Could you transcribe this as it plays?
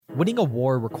Winning a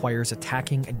war requires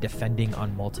attacking and defending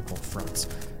on multiple fronts.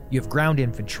 You have ground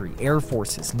infantry, air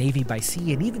forces, Navy by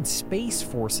sea, and even Space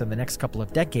Force in the next couple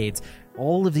of decades.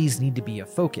 All of these need to be a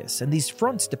focus, and these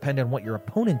fronts depend on what your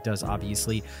opponent does,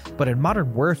 obviously, but in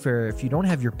modern warfare, if you don't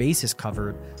have your bases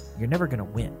covered, you're never going to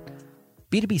win.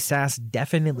 B2B SaaS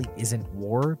definitely isn't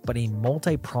war, but a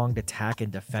multi-pronged attack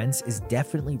and defense is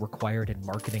definitely required in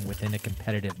marketing within a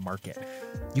competitive market.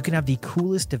 You can have the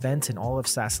coolest events in all of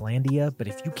SaaSlandia, but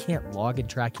if you can't log and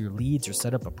track your leads or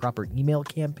set up a proper email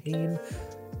campaign,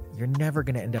 you're never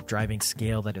going to end up driving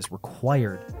scale that is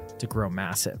required to grow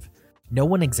massive. No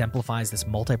one exemplifies this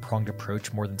multi-pronged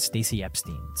approach more than Stacey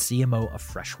Epstein, CMO of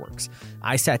Freshworks.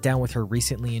 I sat down with her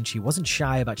recently and she wasn't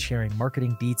shy about sharing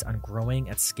marketing beats on growing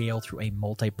at scale through a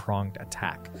multi-pronged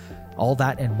attack. All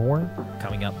that and more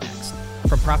coming up next.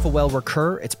 From Profitwell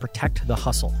Recur, it's Protect the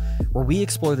Hustle, where we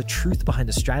explore the truth behind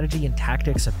the strategy and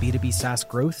tactics of B2B SaaS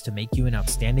growth to make you an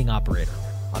outstanding operator.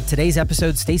 On today's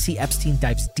episode, Stacey Epstein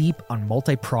dives deep on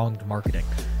multi-pronged marketing.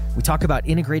 We talk about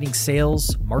integrating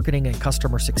sales, marketing, and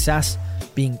customer success,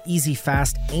 being easy,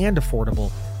 fast, and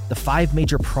affordable, the 5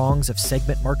 major prongs of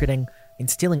segment marketing,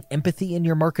 instilling empathy in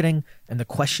your marketing, and the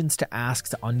questions to ask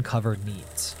to uncover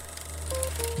needs.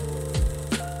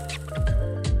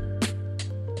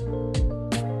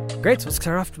 Great, so let's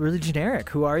start off really generic.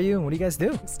 Who are you and what do you guys do?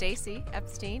 I'm Stacey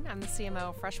Epstein. I'm the CMO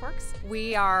of Freshworks.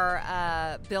 We are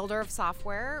a builder of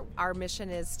software. Our mission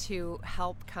is to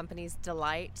help companies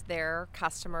delight their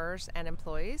customers and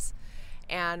employees.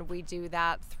 And we do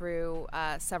that through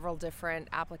several different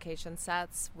application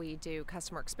sets. We do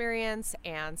customer experience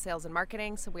and sales and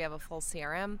marketing, so we have a full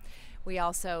CRM. We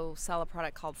also sell a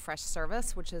product called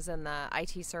Freshservice, which is in the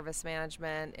IT service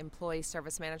management, employee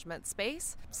service management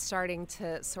space, starting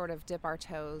to sort of dip our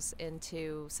toes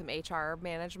into some HR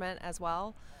management as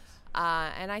well.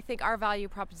 And I think our value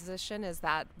proposition is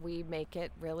that we make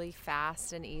it really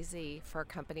fast and easy for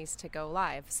companies to go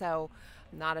live. So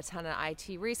not a ton of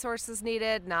IT resources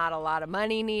needed, not a lot of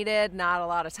money needed, not a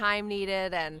lot of time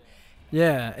needed,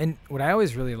 Yeah, and what I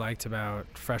always really liked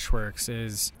about Freshworks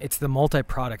is it's the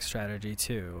multi-product strategy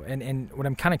too. And what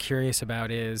I'm kind of curious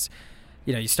about is,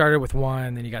 you know, you started with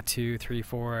 1, then you got 2, 3,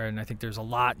 4, and I think there's a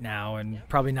lot now, and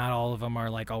probably not all of them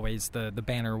are like always the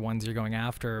banner ones you're going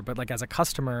after. But like as a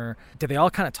customer, do they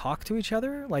all kind of talk to each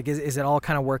other? Like is it all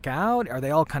kind of work out? Are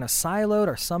they all kind of siloed?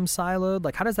 Are some siloed?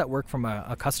 Like how does that work from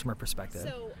a customer perspective?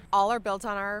 So all are built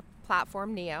on our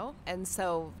platform Neo, and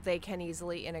so they can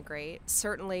easily integrate.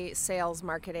 Certainly sales,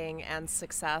 marketing, and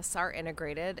success are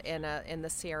integrated in the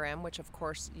CRM, which of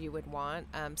course you would want.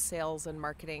 Sales and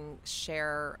marketing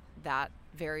share that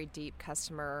very deep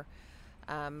customer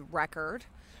record,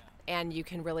 and you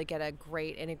can really get a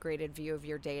great integrated view of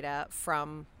your data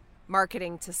from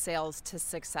marketing to sales to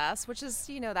success, which is,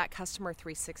 you know, that customer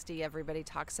 360, everybody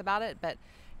talks about it, but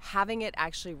having it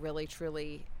actually really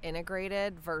truly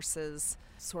integrated versus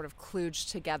sort of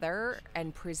kludged together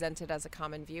and presented as a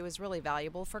common view is really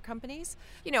valuable for companies.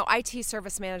 You know, IT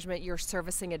service management, you're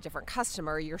servicing a different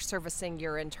customer, you're servicing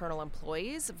your internal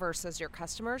employees versus your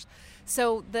customers.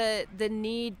 So the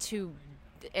need to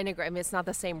integrate, I mean, it's not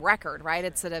the same record, right?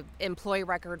 It's an employee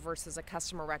record versus a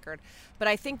customer record. But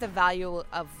I think the value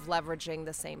of leveraging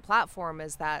the same platform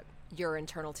is that your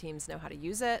internal teams know how to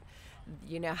use it,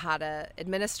 you know how to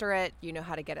administer it, you know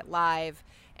how to get it live.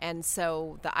 And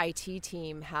so the IT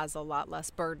team has a lot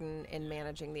less burden in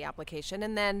managing the application.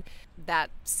 And then that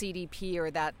CDP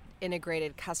or that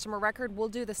integrated customer record will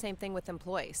do the same thing with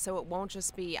employees. So it won't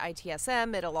just be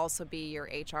ITSM, it'll also be your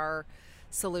HR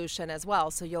solution as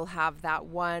well. So you'll have that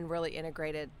one really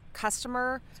integrated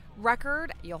customer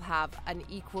record. You'll have an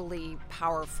equally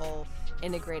powerful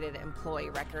integrated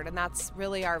employee record. And that's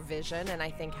really our vision, and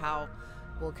I think how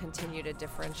we'll continue to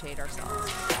differentiate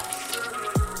ourselves.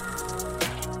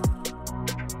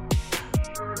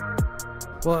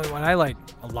 Well, what I like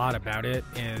a lot about it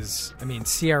is, I mean,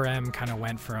 CRM kind of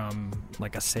went from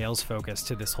like a sales focus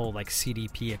to this whole like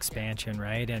CDP expansion,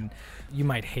 right? And you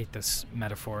might hate this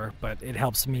metaphor, but it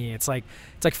helps me. It's like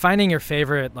finding your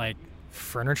favorite like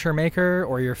furniture maker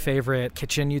or your favorite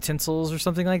kitchen utensils or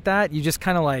something like that. You just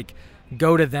kind of like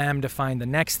go to them to find the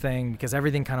next thing because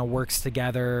everything kind of works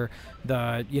together.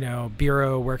 The, you know,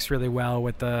 bureau works really well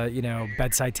with the, you know,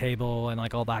 bedside table and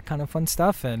like all that kind of fun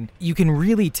stuff. And you can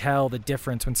really tell the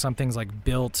difference when something's like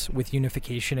built with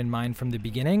unification in mind from the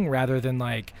beginning rather than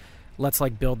like, let's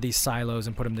like build these silos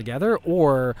and put them together,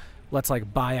 or let's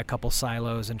like buy a couple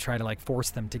silos and try to like force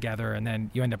them together, and then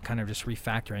you end up kind of just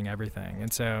refactoring everything.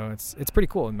 And so it's pretty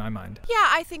cool in my mind. Yeah,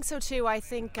 I think so too. I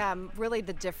think really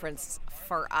the difference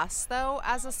for us though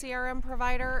as a CRM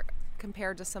provider,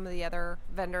 compared to some of the other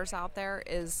vendors out there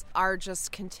is our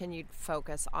just continued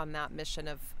focus on that mission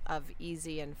of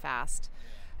easy and fast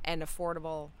and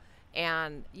affordable.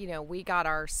 And, we got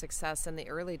our success in the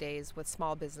early days with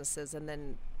small businesses and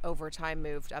then over time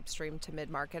moved upstream to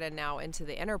mid-market and now into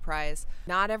the enterprise.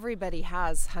 Not everybody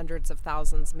has hundreds of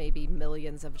thousands, maybe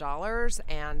millions of dollars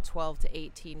and 12 to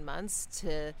 18 months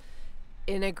to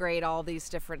integrate all these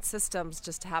different systems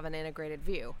just to have an integrated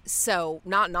view. So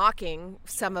not knocking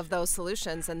some of those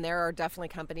solutions, and there are definitely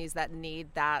companies that need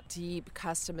that deep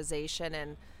customization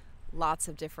and lots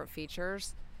of different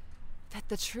features. That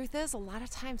the truth is, a lot of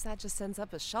times that just ends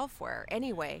up as shelfware.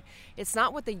 Anyway, it's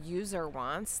not what the user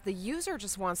wants. The user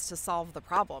just wants to solve the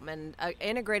problem. And an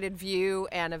integrated view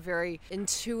and a very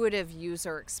intuitive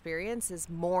user experience is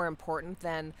more important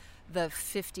than the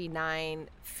 59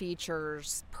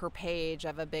 features per page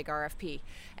of a big RFP.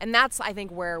 And that's, I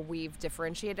think, where we've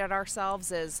differentiated ourselves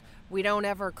is we don't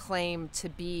ever claim to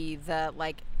be the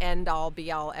end all be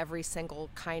all every single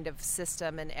kind of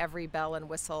system and every bell and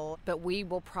whistle, but we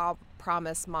will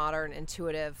promise modern,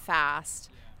 intuitive, fast,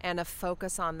 and a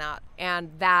focus on that.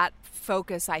 And that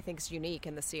focus, I think, is unique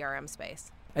in the CRM space.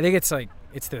 I think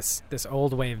it's this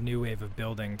old wave, new wave of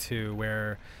building too,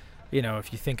 where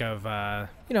if you think of,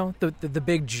 the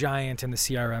big giant in the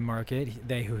CRM market,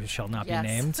 they who shall not be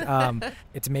named,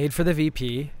 it's made for the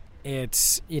VP.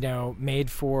 It's, made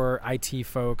for IT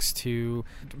folks to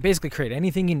basically create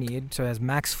anything you need. So it has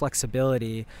max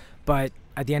flexibility. But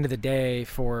at the end of the day,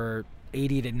 for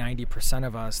 80 to 90%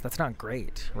 of us, that's not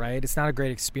great, right? It's not a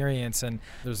great experience. And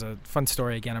there's a fun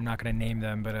story, again, I'm not going to name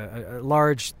them, but a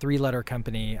large 3-letter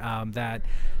company that,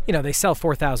 they sell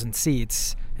 4,000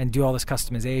 seats and do all this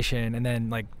customization, and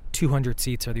then 200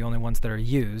 seats are the only ones that are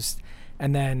used.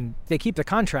 And then they keep the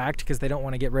contract because they don't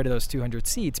want to get rid of those 200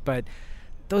 seats, but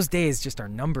those days just are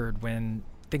numbered when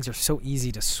things are so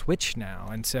easy to switch now.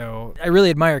 And so I really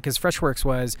admire, because Freshworks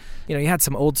was, you had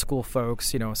some old school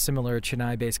folks, a similar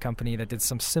Chennai-based company that did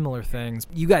some similar things.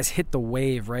 You guys hit the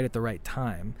wave right at the right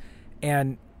time.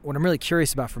 And what I'm really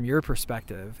curious about from your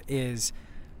perspective is,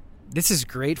 this is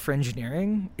great for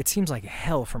engineering. It seems like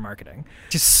hell for marketing.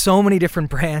 Just so many different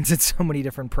brands and so many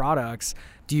different products.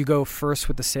 Do you go first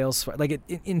with the sales?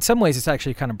 In some ways, it's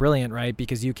actually kind of brilliant, right?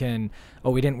 Because you can,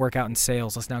 we didn't work out in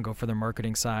sales. Let's now go for the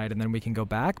marketing side, and then we can go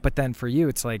back. But then for you,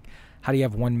 it's how do you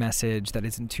have one message that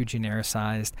isn't too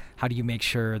genericized? How do you make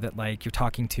sure that you're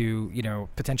talking to,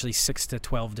 potentially 6 to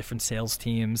 12 different sales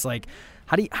teams?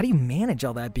 How do you manage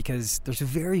all that? Because there's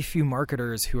very few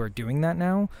marketers who are doing that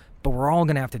now. But we're all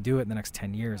going to have to do it in the next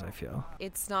 10 years, I feel.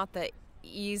 It's not the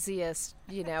easiest,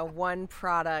 one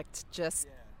product, just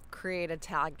create a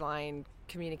tagline,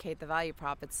 communicate the value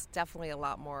prop. It's definitely a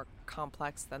lot more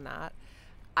complex than that.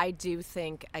 I do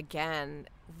think, again,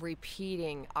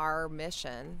 repeating our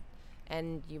mission,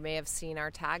 and you may have seen our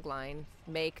tagline,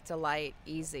 make delight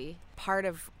easy. Part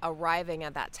of arriving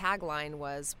at that tagline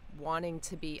was wanting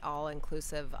to be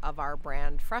all-inclusive of our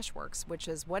brand Freshworks, which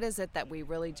is, what is it that we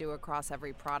really do across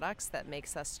every product that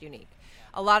makes us unique?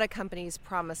 A lot of companies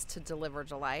promise to deliver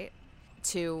delight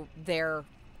to their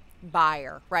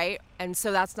buyer, right? And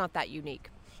so that's not that unique.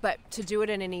 But to do it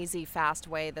in an easy, fast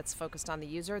way that's focused on the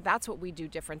user, that's what we do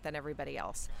different than everybody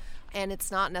else. And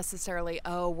it's not necessarily,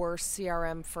 we're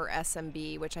CRM for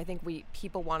SMB, which I think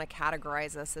people want to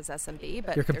categorize us as SMB.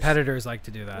 But your competitors like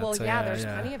to do that. Well, so there's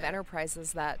plenty of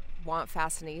enterprises that want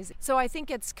fast and easy. So I think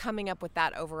it's coming up with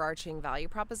that overarching value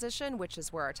proposition, which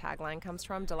is where our tagline comes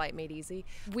from, Delight Made Easy.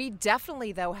 We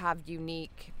definitely, though, have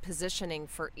unique positioning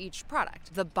for each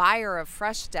product. The buyer of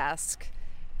Freshdesk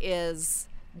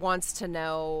wants to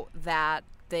know that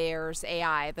there's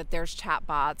AI, that there's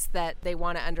chatbots, that they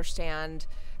want to understand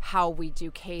how we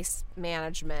do case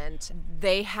management.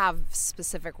 They have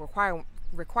specific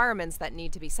requirements that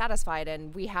need to be satisfied,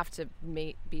 and we have to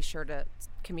be sure to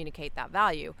communicate that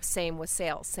value. Same with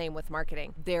sales, same with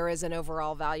marketing. There is an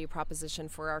overall value proposition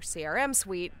for our CRM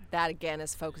suite that, again,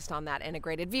 is focused on that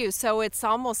integrated view. So it's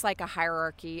almost like a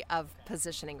hierarchy of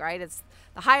positioning, right? It's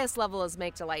the highest level is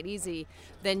make delight easy.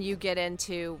 Then you get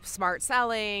into smart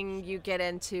selling, you get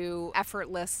into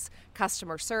effortless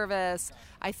customer service.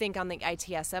 I think on the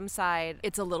ITSM side,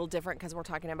 it's a little different because we're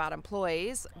talking about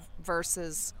employees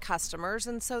versus customers.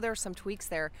 And so there's some tweaks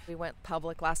there. We went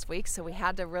public last week, so we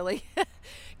had to really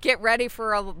get ready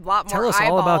for a lot more eyeballs. Tell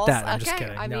us all about that. I'm okay. just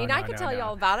kidding. I can tell you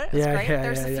all about it. It's great.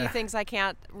 There's a few things I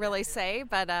can't really say,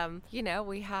 but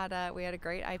we had a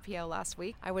great IPO last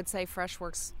week. I would say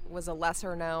Freshworks was a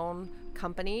lesser known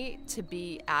company to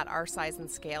be at our size and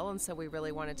scale, and so we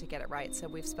really wanted to get it right. So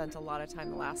we've spent a lot of time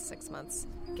the last 6 months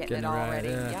getting it all right, ready.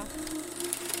 Yeah.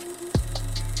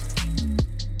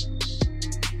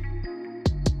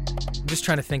 I'm just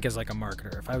trying to think as like a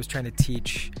marketer. If I was trying to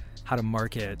teach how to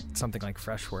market something like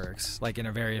Freshworks, like in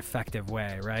a very effective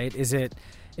way, right? Is it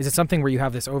something where you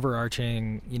have this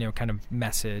overarching, kind of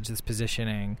message, this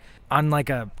positioning on like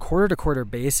a quarter-to-quarter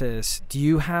basis? Do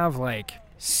you have like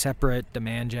separate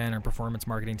demand gen or performance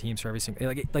marketing teams for every single,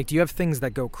 like do you have things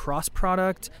that go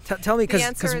cross-product? Tell me, because the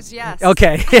answer is yes.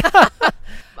 Okay.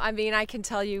 I mean, I can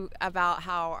tell you about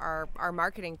how our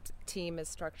marketing team is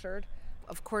structured.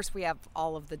 Of course, we have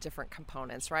all of the different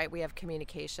components, right? We have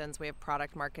communications, we have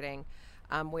product marketing,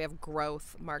 we have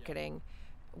growth marketing,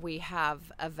 we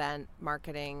have event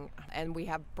marketing, and we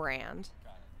have brand.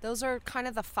 Those are kind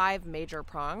of the 5 major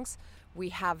prongs. We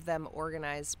have them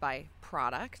organized by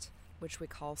product, which we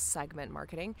call segment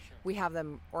marketing. We have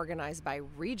them organized by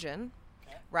region,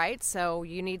 right? So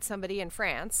you need somebody in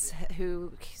France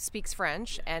who speaks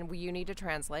French, and you need to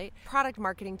translate. Product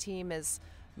marketing team is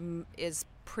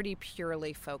pretty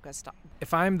purely focused on.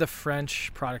 If I'm the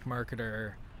French product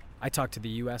marketer, I talk to the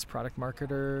US product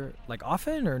marketer like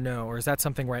often, or no? Or is that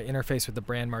something where I interface with the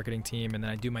brand marketing team and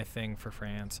then I do my thing for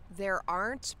France? There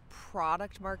aren't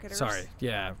product marketers. Sorry,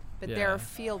 yeah. But there are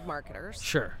field marketers.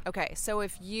 Sure. Okay, so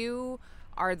if you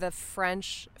are the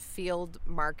French field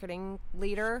marketing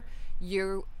leader,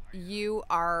 you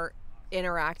are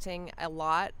interacting a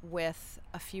lot with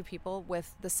a few people,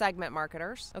 with the segment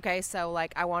marketers. Okay, so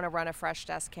like I want to run a Fresh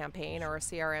Desk campaign or a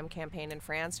CRM campaign in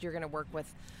France, you're going to work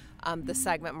with the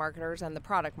segment marketers and the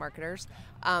product marketers.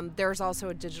 There's also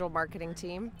a digital marketing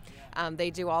team. They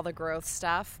do all the growth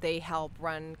stuff. They help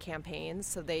run campaigns,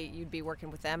 so you'd be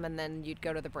working with them, and then you'd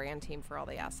go to the brand team for all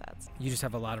the assets. You just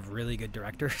have a lot of really good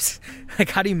directors. Like,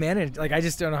 how do you manage? Like, I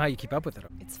just don't know how you keep up with it.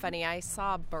 It's funny. I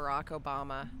saw Barack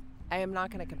Obama. I am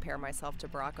not going to compare myself to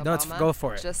Barack Obama. No, go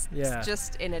for it. Just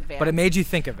in advance. But it made you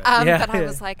think of it. But I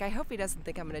was like, I hope he doesn't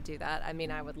think I'm going to do that. I mean,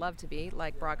 I would love to be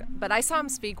like Barack. But I saw him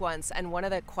speak once, and one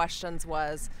of the questions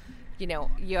was,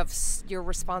 you're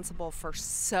responsible for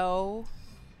so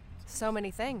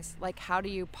many things. Like, how do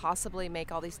you possibly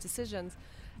make all these decisions?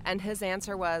 And his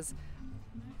answer was,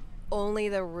 only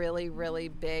the really, really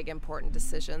big, important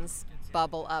decisions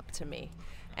bubble up to me.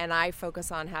 And I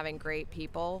focus on having great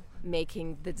people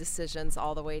making the decisions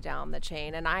all the way down the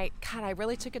chain. And I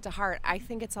really took it to heart. I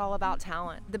think it's all about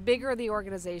talent. The bigger the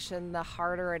organization, the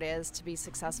harder it is to be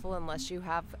successful unless you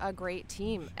have a great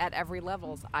team at every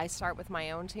level. I start with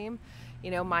my own team.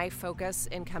 My focus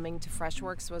in coming to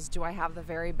Freshworks was, do I have the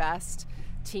very best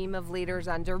team of leaders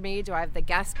under me? Do I have the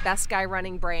best guy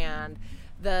running brand?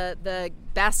 The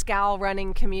best gal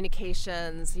running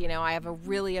communications? I have a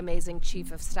really amazing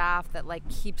chief of staff that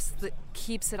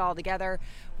keeps it all together.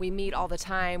 We meet all the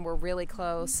time. We're really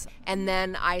close. And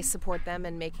then I support them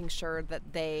in making sure that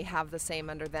they have the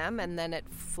same under them. And then it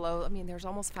flows. I mean, there's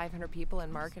almost 500 people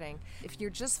in marketing. If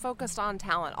you're just focused on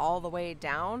talent all the way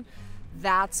down,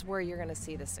 that's where you're going to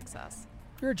see the success.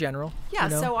 You're a general. Yeah,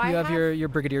 so you have your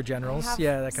brigadier generals. I have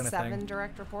that kind of thing. 7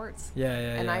 direct reports. Yeah.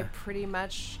 And I pretty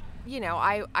much...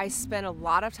 I spend a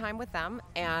lot of time with them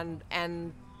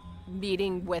and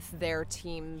meeting with their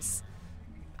teams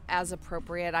as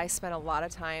appropriate. I spend a lot of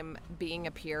time being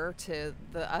a peer to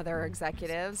the other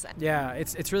executives. Yeah,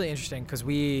 it's really interesting because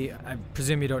I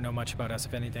presume you don't know much about us,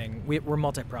 if anything. We're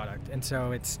multi-product, and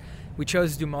so we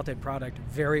chose to do multi-product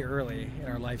very early in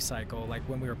our life cycle, like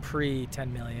when we were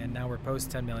pre-10 million, now we're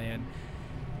post-10 million.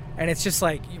 And it's just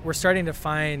like we're starting to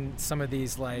find some of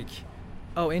these like,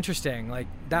 oh, interesting, like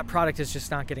that product is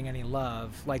just not getting any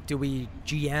love. Like, do we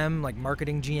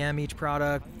marketing GM each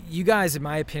product? You guys, in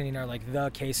my opinion, are like the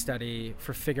case study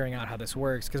for figuring out how this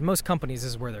works, because most companies,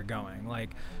 this is where they're going. Like,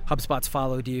 HubSpot's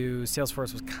followed you.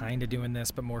 Salesforce was kind of doing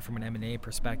this, but more from an M&A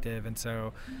perspective. And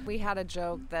so we had a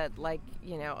joke that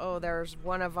there's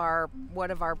one of our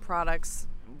products,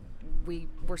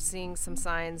 we're seeing some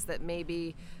signs that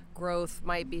maybe growth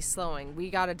might be slowing. We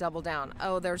got to double down.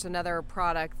 Oh, there's another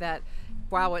product that,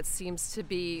 wow, it seems to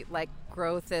be like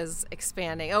growth is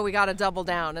expanding. Oh, we got to double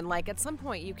down. And like at some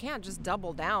point, you can't just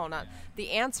double down.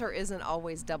 The answer isn't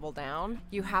always double down.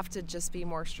 You have to just be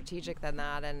more strategic than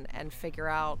that and figure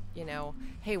out,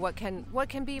 hey, what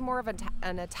can be more of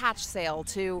an attached sale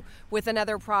to with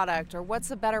another product, or what's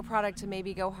a better product to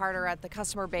maybe go harder at the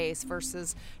customer base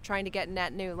versus trying to get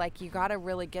net new. Like, you got to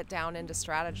really get down into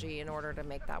strategy in order to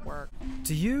make that work.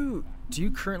 Do you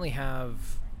currently have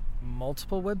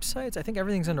multiple websites? I think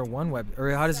everything's under one web,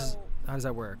 or how does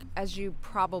that work? As you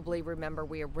probably remember,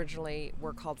 we originally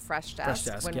were called Fresh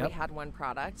Desk when yep. we had one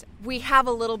product. We have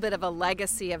a little bit of a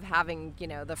legacy of having,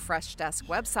 the Fresh Desk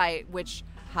website, which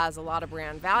has a lot of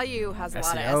brand value, has a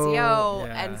lot of SEO, SEO,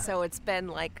 yeah. and so it's been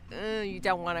like, you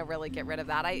don't want to really get rid of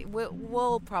that.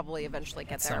 We'll probably eventually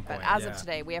get At there, some but point, as yeah. of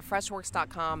today, we have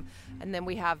freshworks.com, and then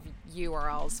we have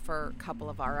URLs for a couple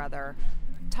of our other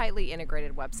tightly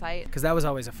integrated website. Because that was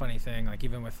always a funny thing, like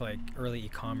even with like early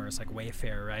e-commerce, like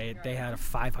Wayfair, right? They had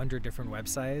 500 different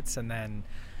websites, and then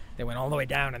they went all the way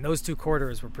down, and those 2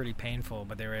 quarters were pretty painful,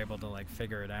 but they were able to like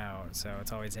figure it out. So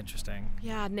it's always interesting.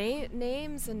 Yeah,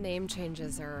 names and name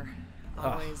changes are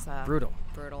always brutal.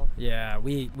 Yeah,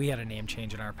 we had a name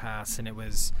change in our past, and it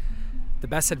was the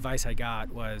best advice I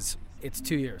got was it's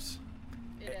 2 years.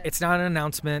 It's not an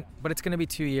announcement, but it's going to be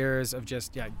 2 years of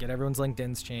just get everyone's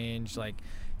LinkedIn's changed, like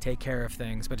take care of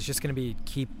things, but it's just going to be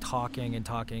keep talking and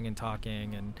talking and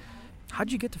talking. And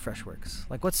how'd you get to Freshworks?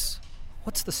 Like what's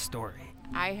the story?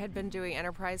 I had been doing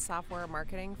enterprise software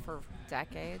marketing for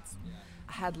decades.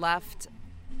 I had left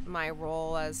my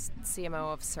role as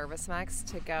CMO of ServiceMax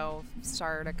to go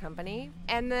start a company.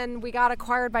 And then we got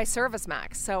acquired by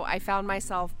ServiceMax. So I found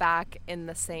myself back in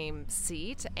the same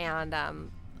seat, and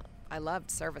I loved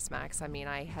ServiceMax. I mean,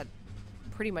 I had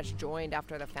pretty much joined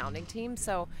after the founding team.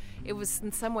 So it was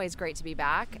in some ways great to be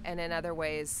back. And in other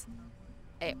ways,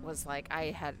 it was like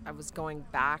I was going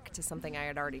back to something I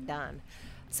had already done.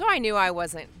 So I knew I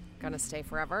wasn't going to stay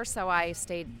forever. So I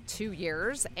stayed 2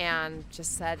 years and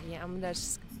just said, I'm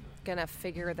just going to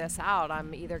figure this out.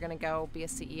 I'm either going to go be a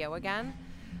CEO again,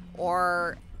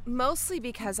 or mostly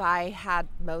because I had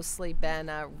mostly been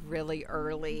a really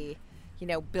early,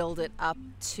 build it up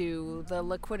to the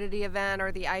liquidity event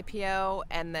or the IPO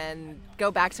and then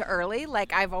go back to early.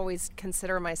 Like I've always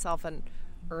considered myself an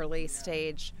early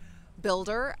stage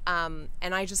builder, and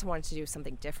I just wanted to do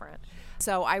something different.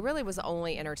 So I really was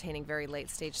only entertaining very late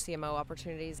stage CMO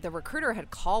opportunities. The recruiter had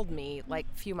called me like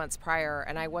a few months prior,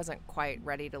 and I wasn't quite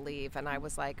ready to leave. And I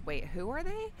was like, wait, who are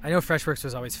they? I know Freshworks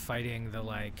was always fighting the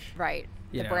right,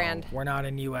 the brand. We're not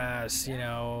in US,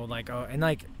 and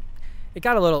like it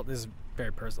got a little, this is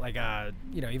very personal, like,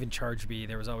 even ChargeBee,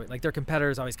 there was always, like their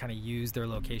competitors always kind of used their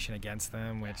location against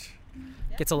them, which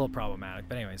gets a little problematic.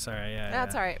 But anyway, sorry.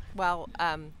 That's all right. Well,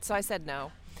 so I said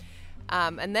no.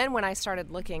 And then when I started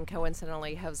looking,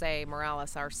 coincidentally, Jose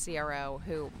Morales, our CRO,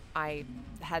 who I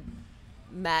had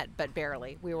met but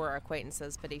barely, we were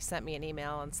acquaintances, but he sent me an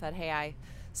email and said, hey, I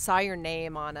saw your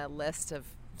name on a list of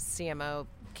CMO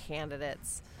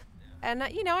candidates. And,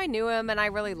 I knew him and I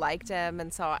really liked him.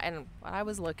 And I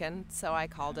was looking, so I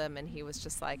called him and he was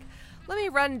just like, let me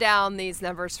run down these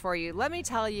numbers for you. Let me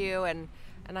tell you. And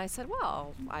I said,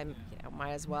 well, I'm,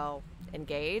 might as well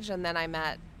engage. And then I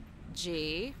met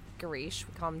Girish,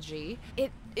 we call him G.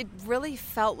 It really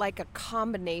felt like a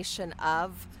combination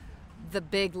of the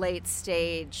big late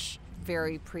stage,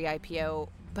 very pre-IPO,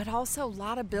 but also a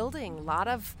lot of building, a lot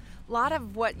of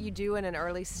what you do in an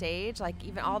early stage, like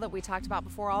even all that we talked about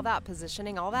before, all that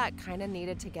positioning, all that kind of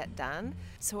needed to get done.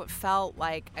 So it felt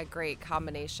like a great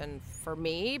combination for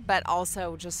me, but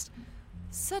also just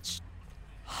such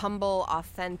humble,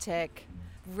 authentic,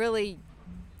 really,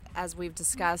 as we've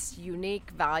discussed,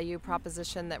 unique value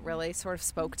proposition that really sort of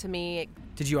spoke to me.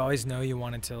 Did you always know you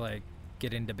wanted to like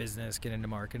get into business, get into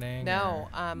marketing? No,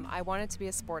 I wanted to be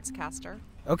a sportscaster.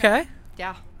 Okay.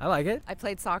 Yeah. I like it. I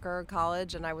played soccer in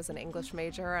college and I was an English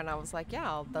major, and I was like,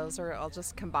 I'll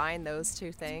just combine those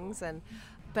two things.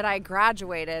 But I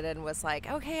graduated and was like,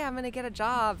 okay, I'm going to get a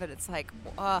job. And it's like,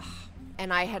 ugh.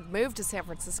 And I had moved to San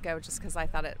Francisco just because I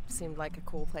thought it seemed like a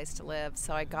cool place to live.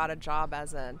 So I got a job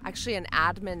as an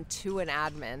admin to an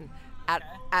admin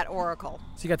at Oracle.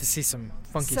 So you got to see some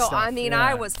funky stuff. So,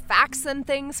 I was faxing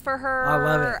things for her. I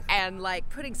love it. And like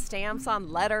putting stamps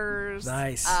on letters.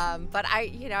 Nice. But I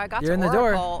got You're to in the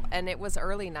Oracle door. And it was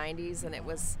early 90s and it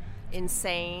was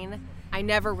insane. I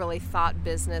never really thought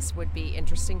business would be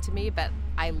interesting to me, but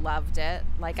I loved it.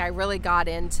 Like I really got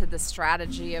into the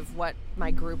strategy of what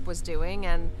my group was doing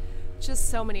and just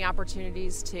so many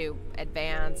opportunities to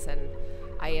advance, and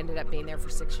I ended up being there for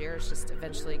 6 years, just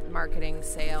eventually marketing,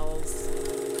 sales.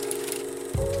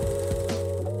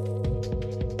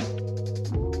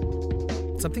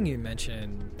 Something you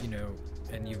mentioned,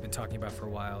 and you've been talking about for a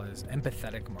while is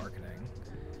empathetic marketing.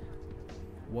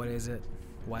 What is it?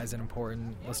 Why is it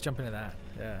important? Let's jump into that.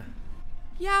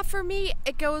 Yeah, for me,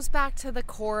 it goes back to the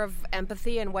core of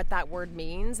empathy and what that word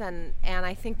means. And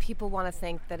I think people want to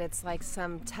think that it's like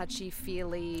some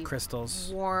touchy-feely,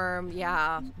 crystals, warm,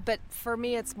 yeah. But for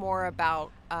me, it's more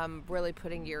about really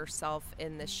putting yourself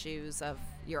in the shoes of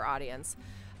your audience.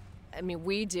 I mean,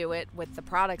 we do it with the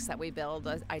products that we build.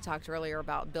 I talked earlier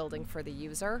about building for the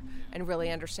user and really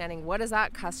understanding what is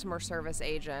that customer service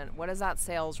agent, what is that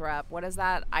sales rep, what is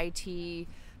that IT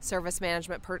service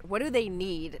management, what do they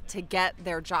need to get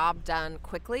their job done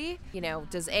quickly?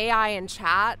 Does AI and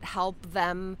chat help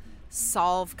them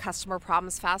solve customer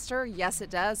problems faster? Yes, it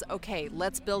does. Okay,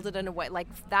 let's build it in a way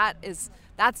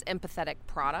that's empathetic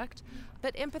product.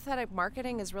 But empathetic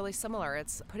marketing is really similar.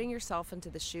 It's putting yourself into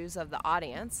the shoes of the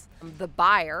audience. The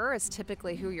buyer is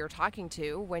typically who you're talking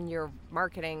to when you're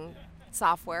marketing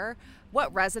software.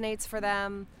 What resonates for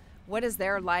them? What is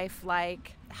their life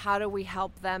like? How do we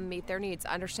help them meet their needs?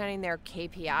 Understanding their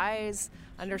KPIs,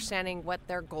 understanding what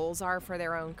their goals are for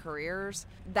their own careers.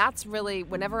 That's really,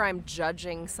 whenever I'm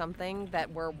judging something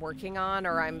that we're working on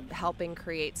or I'm helping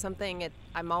create something,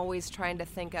 I'm always trying to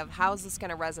think of, how is this going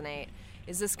to resonate?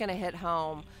 Is this going to hit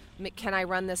home? Can I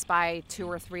run this by 2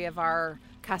 or 3 of our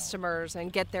customers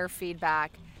and get their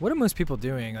feedback? What are most people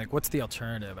doing? What's the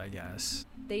alternative, I guess?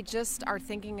 They just are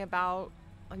thinking about,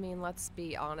 let's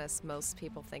be honest, most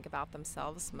people think about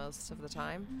themselves most of the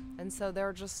time. And so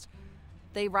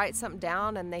they write something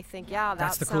down and they think, yeah,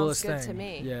 that sounds good to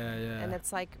me. Yeah. And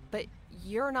it's like, but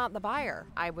you're not the buyer.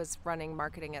 I was running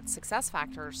marketing at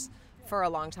SuccessFactors for a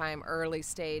long time, early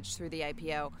stage through the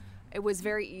IPO. It was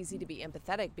very easy to be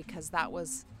empathetic because that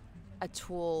was a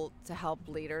tool to help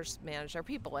leaders manage their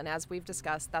people. And as we've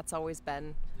discussed, that's always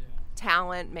been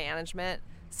talent management.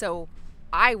 So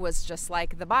I was just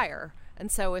like the buyer.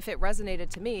 And so if it resonated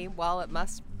to me, well,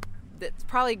 it's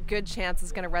probably a good chance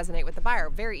it's going to resonate with the buyer.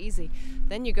 Very easy.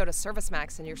 Then you go to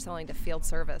ServiceMax and you're selling to field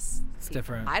service. It's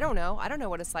different. I don't know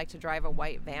what it's like to drive a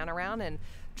white van around and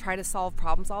try to solve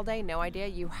problems all day. No idea.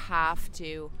 You have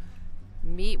to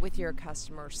meet with your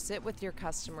customers, sit with your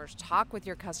customers, talk with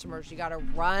your customers. You got to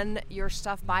run your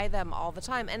stuff by them all the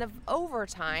time. And over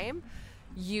time,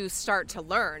 you start to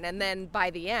learn. And then by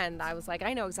the end, I was like,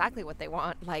 I know exactly what they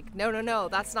want. No,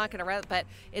 that's not going to But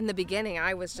in the beginning,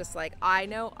 I was just like, I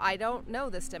don't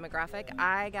know this demographic.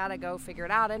 I got to go figure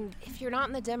it out. And if you're not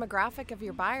in the demographic of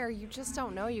your buyer, you just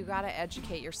don't know. You got to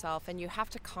educate yourself. And you have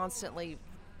to constantly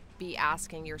be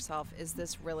asking yourself, is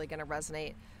this really going to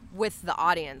resonate with the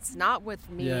audience, not with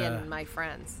me and my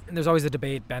friends? And there's always a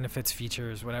debate, benefits,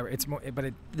 features, whatever. It's more,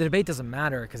 but the debate doesn't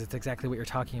matter because it's exactly what you're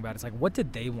talking about. It's like, what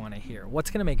did they want to hear?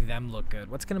 What's going to make them look good?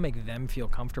 What's going to make them feel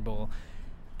comfortable?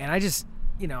 And I just,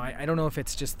 I don't know if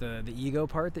it's just the ego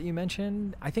part that you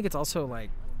mentioned. I think it's also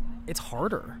it's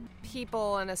harder.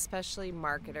 People, and especially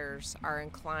marketers, are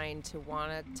inclined to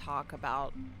want to talk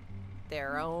about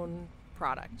their own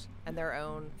product and their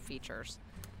own features.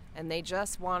 And they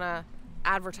just want to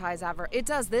advertise, it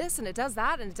does this and it does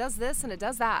that and it does this and it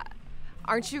does that.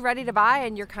 Aren't you ready to buy?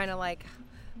 And you're kind of like,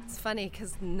 it's funny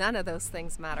because none of those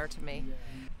things matter to me.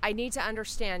 I need to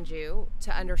understand you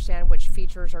to understand which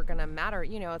features are going to matter.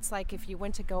 It's like if you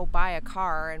went to go buy a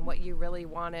car and what you really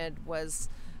wanted was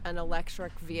an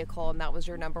electric vehicle and that was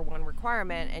your number one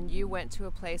requirement, and you went to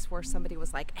a place where somebody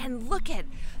was like, and look at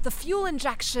the fuel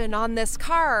injection on this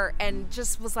car, and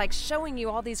just was showing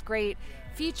you all these great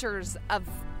features of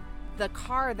the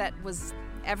car that was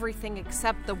everything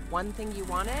except the one thing you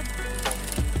wanted.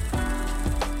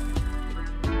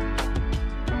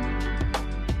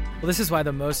 Well, this is why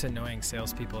the most annoying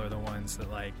salespeople are the ones that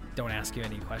don't ask you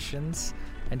any questions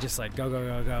and just go,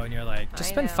 and you're like, just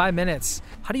spend 5 minutes.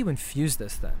 How do you infuse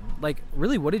this then?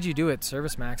 Really, what did you do at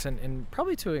ServiceMax and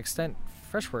probably to an extent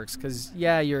Freshworks? Because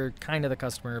you're kind of the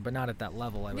customer, but not at that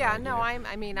level.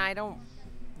 I don't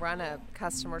run a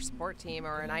customer support team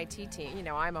or an IT team.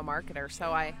 I'm a marketer,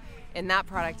 so in that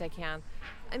product I can.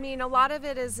 A lot of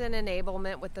it is an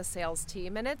enablement with the sales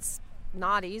team, and it's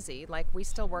not easy. We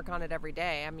still work on it every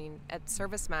day. At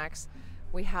ServiceMax,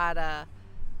 we had a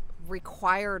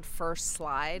required first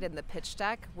slide in the pitch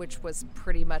deck, which was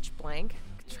pretty much blank,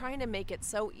 trying to make it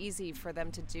so easy for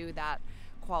them to do that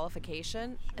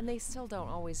qualification, and they still don't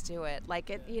always do it.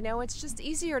 It's just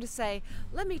easier to say,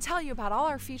 let me tell you about all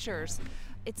our features.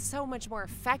 It's so much more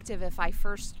effective if I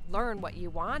first learn what you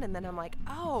want, and then I'm like,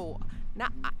 oh,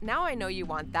 now I know you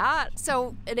want that.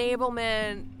 So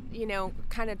enablement,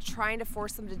 kind of trying to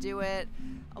force them to do it.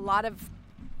 A lot of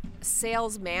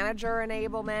sales manager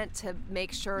enablement to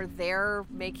make sure they're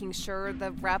making sure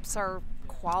the reps are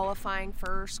qualifying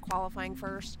first.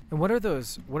 And what are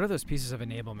those pieces of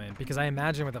enablement? Because I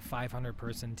imagine with a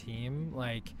 500-person team,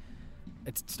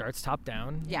 it starts top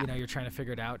down. Yeah. You're trying to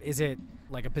figure it out. Is it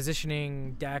a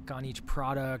positioning deck on each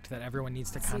product that everyone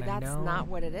needs to kind of know? That's not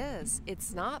what it is.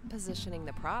 It's not positioning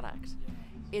the product.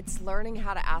 It's learning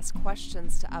how to ask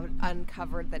questions to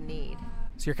uncover the need.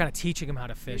 So you're kind of teaching them how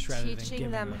to fish rather than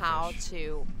giving them how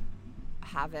to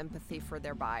have empathy for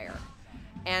their buyer.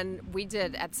 And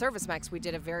at ServiceMax, we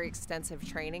did a very extensive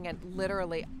training, and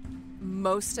literally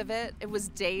most of it was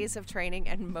days of training,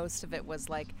 and most of it was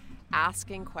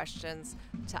asking questions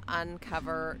to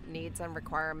uncover needs and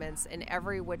requirements in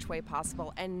every which way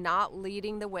possible and not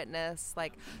leading the witness.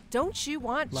 Like, don't you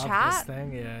want Love chat? This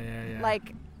thing. Yeah.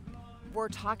 Like, we're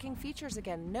talking features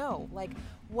again. No, like,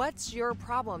 what's your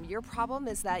problem? Your problem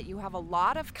is that you have a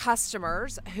lot of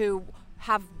customers who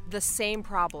have the same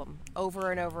problem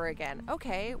over and over again.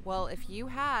 Okay, well, if you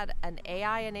had an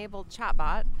AI-enabled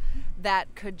chatbot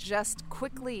that could just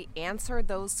quickly answer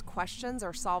those questions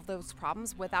or solve those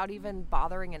problems without even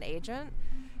bothering an agent,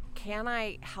 can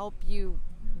I help you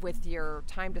with your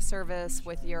time to service,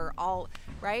 with your all,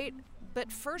 right?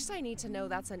 But first I need to know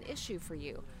that's an issue for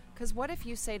you. Because what if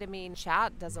you say to me,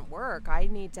 chat doesn't work, I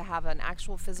need to have an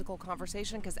actual physical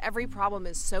conversation because every problem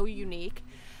is so unique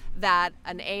that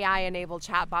an AI-enabled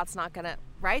chatbot's not going to,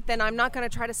 right? Then I'm not going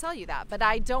to try to sell you that. But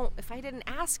if I didn't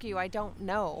ask you, I don't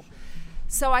know.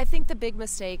 So I think the big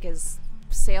mistake is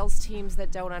sales teams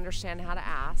that don't understand how to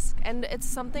ask. And it's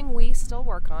something we still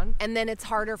work on. And then it's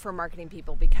harder for marketing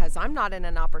people because I'm not in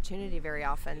an opportunity very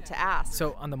often to ask.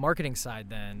 So on the marketing side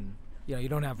then, you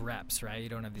don't have reps, right? You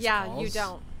don't have these calls. Yeah, you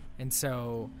don't. And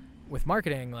so with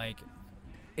marketing, like,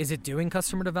 is it doing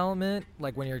customer development,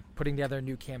 like when you're putting together a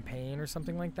new campaign or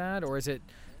something like that? Or is it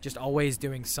just always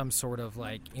doing some sort of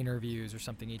like interviews or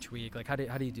something each week? Like how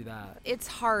do you do that? It's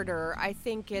harder. I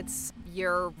think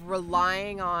you're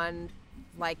relying on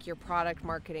like your product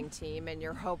marketing team and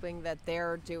you're hoping that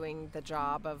they're doing the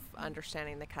job of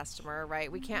understanding the customer,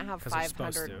 right? We can't have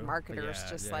 500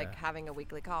 marketers like having a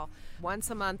weekly call. Once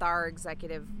a month, our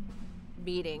executive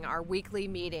meeting, our weekly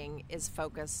meeting is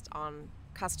focused on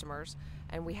customers,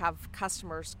 and we have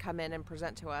customers come in and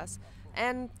present to us,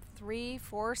 and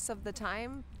 3/4 of the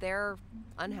time they're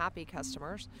unhappy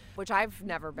customers, which I've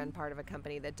never been part of a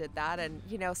company that did that. And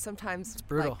sometimes it's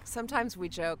brutal. Like, sometimes we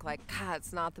joke like, God,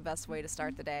 it's not the best way to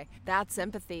start the day. That's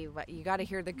empathy. You got to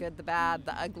hear the good, the bad,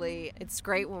 the ugly. It's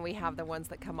great when we have the ones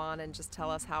that come on and just tell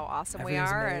us how awesome we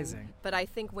are. Amazing. But I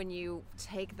think when you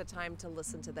take the time to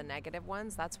listen to the negative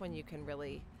ones, that's when you can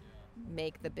really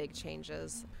make the big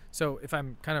changes. So if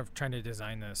I'm kind of trying to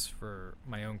design this for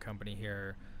my own company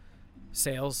here,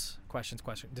 sales, question,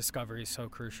 discovery is so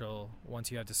crucial.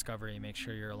 Once you have discovery, make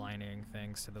sure you're aligning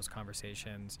things to those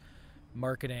conversations.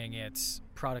 Marketing, it's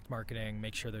product marketing,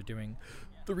 make sure they're doing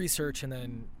the research and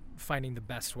then finding the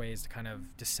best ways to kind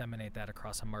of disseminate that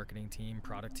across a marketing team,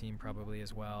 product team probably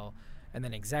as well. And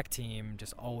then exec team,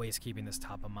 just always keeping this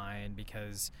top of mind,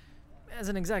 because as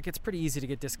an exec, it's pretty easy to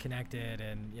get disconnected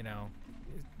and,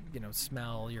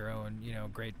 smell your own,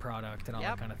 great product and all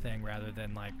that kind of thing, rather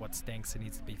than like what stinks and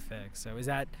needs to be fixed. So is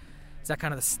that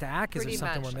kind of the stack? Pretty is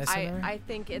there something much. We're missing there? I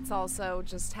think it's also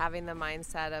just having the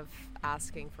mindset of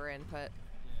asking for input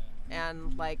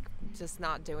and like just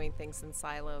not doing things in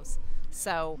silos.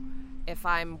 So if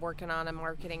I'm working on a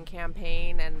marketing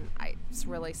campaign and it's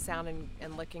really sounding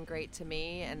and looking great to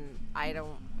me and I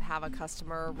don't have a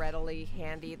customer readily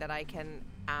handy that I can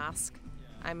ask,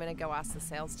 I'm going to go ask the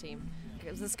sales team,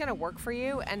 is this going to work for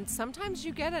you? And sometimes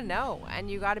you get a no and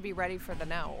you got to be ready for the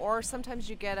no. Or sometimes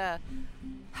you get a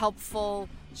helpful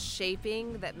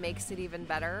shaping that makes it even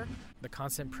better. The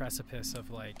constant precipice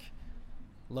of like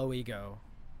low ego,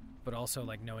 but also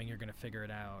like knowing you're going to figure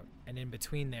it out. And in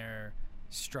between there,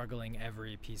 struggling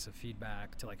every piece of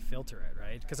feedback to like filter it,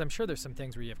 right? Because I'm sure there's some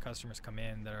things where you have customers come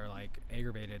in that are like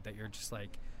aggravated that you're just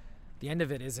like, the end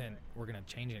of it isn't we're going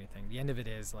to change anything. The end of it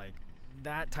is like,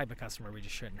 that type of customer we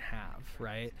just shouldn't have,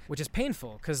 right? Which is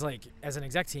painful because like as an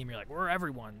exec team, you're like, we're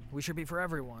everyone. We should be for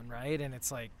everyone, right? And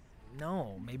it's like,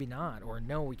 no, maybe not. Or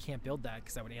no, we can't build that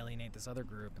because that would alienate this other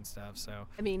group and stuff. So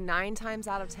 9 times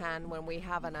out of 10 when we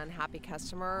have an unhappy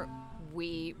customer,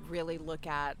 we really look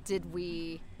at, did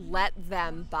we let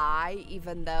them buy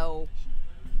even though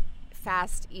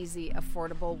fast, easy,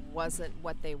 affordable wasn't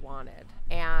what they wanted?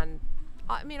 And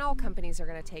all companies are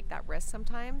going to take that risk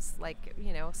sometimes, like,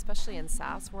 especially in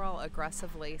SaaS, we're all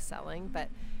aggressively selling, but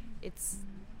it's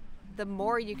the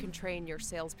more you can train your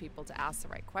salespeople to ask the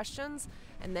right questions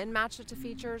and then match it to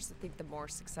features, I think the more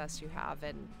success you have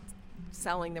in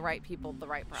selling the right people the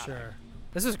right product. Sure.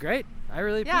 This is great. I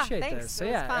really appreciate thanks. this. So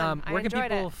it was fun. Where can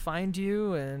people it. find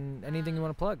you and anything you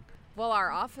want to plug? Well,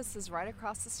 our office is right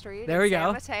across the street there we in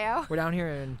go. San Mateo. We're down here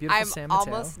in beautiful San Mateo.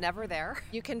 I'm almost never there.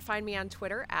 You can find me on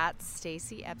Twitter at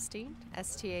Stacey Epstein,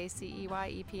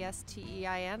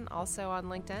 STACEYEPSTEIN. Also on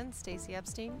LinkedIn, Stacey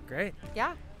Epstein. Great.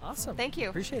 Yeah. Awesome. Thank you.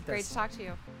 Appreciate this. Great to talk to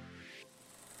you.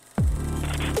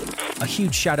 A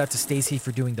huge shout out to Stacey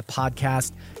for doing the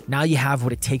podcast. Now you have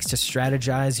what it takes to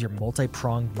strategize your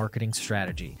multi-pronged marketing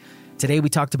strategy. Today we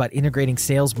talked about integrating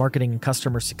sales, marketing, and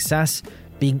customer success,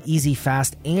 being easy,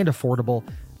 fast, and affordable,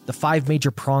 the 5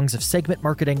 major prongs of segment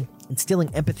marketing,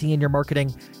 instilling empathy in your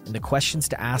marketing, and the questions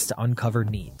to ask to uncover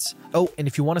needs. Oh, and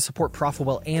if you want to support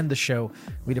Profitwell and the show,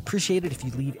 we'd appreciate it if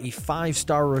you leave a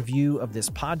 5-star review of this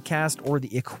podcast or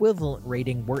the equivalent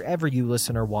rating wherever you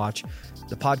listen or watch.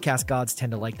 The podcast gods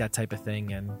tend to like that type of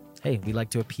thing, and hey, we like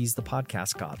to appease the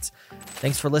podcast gods.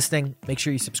 Thanks for listening. Make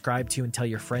sure you subscribe to and tell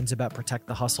your friends about Protect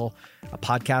the Hustle, a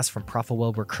podcast from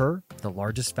Profitwell Recur, the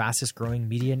largest, fastest growing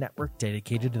media network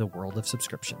dedicated to the world of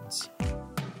subscriptions.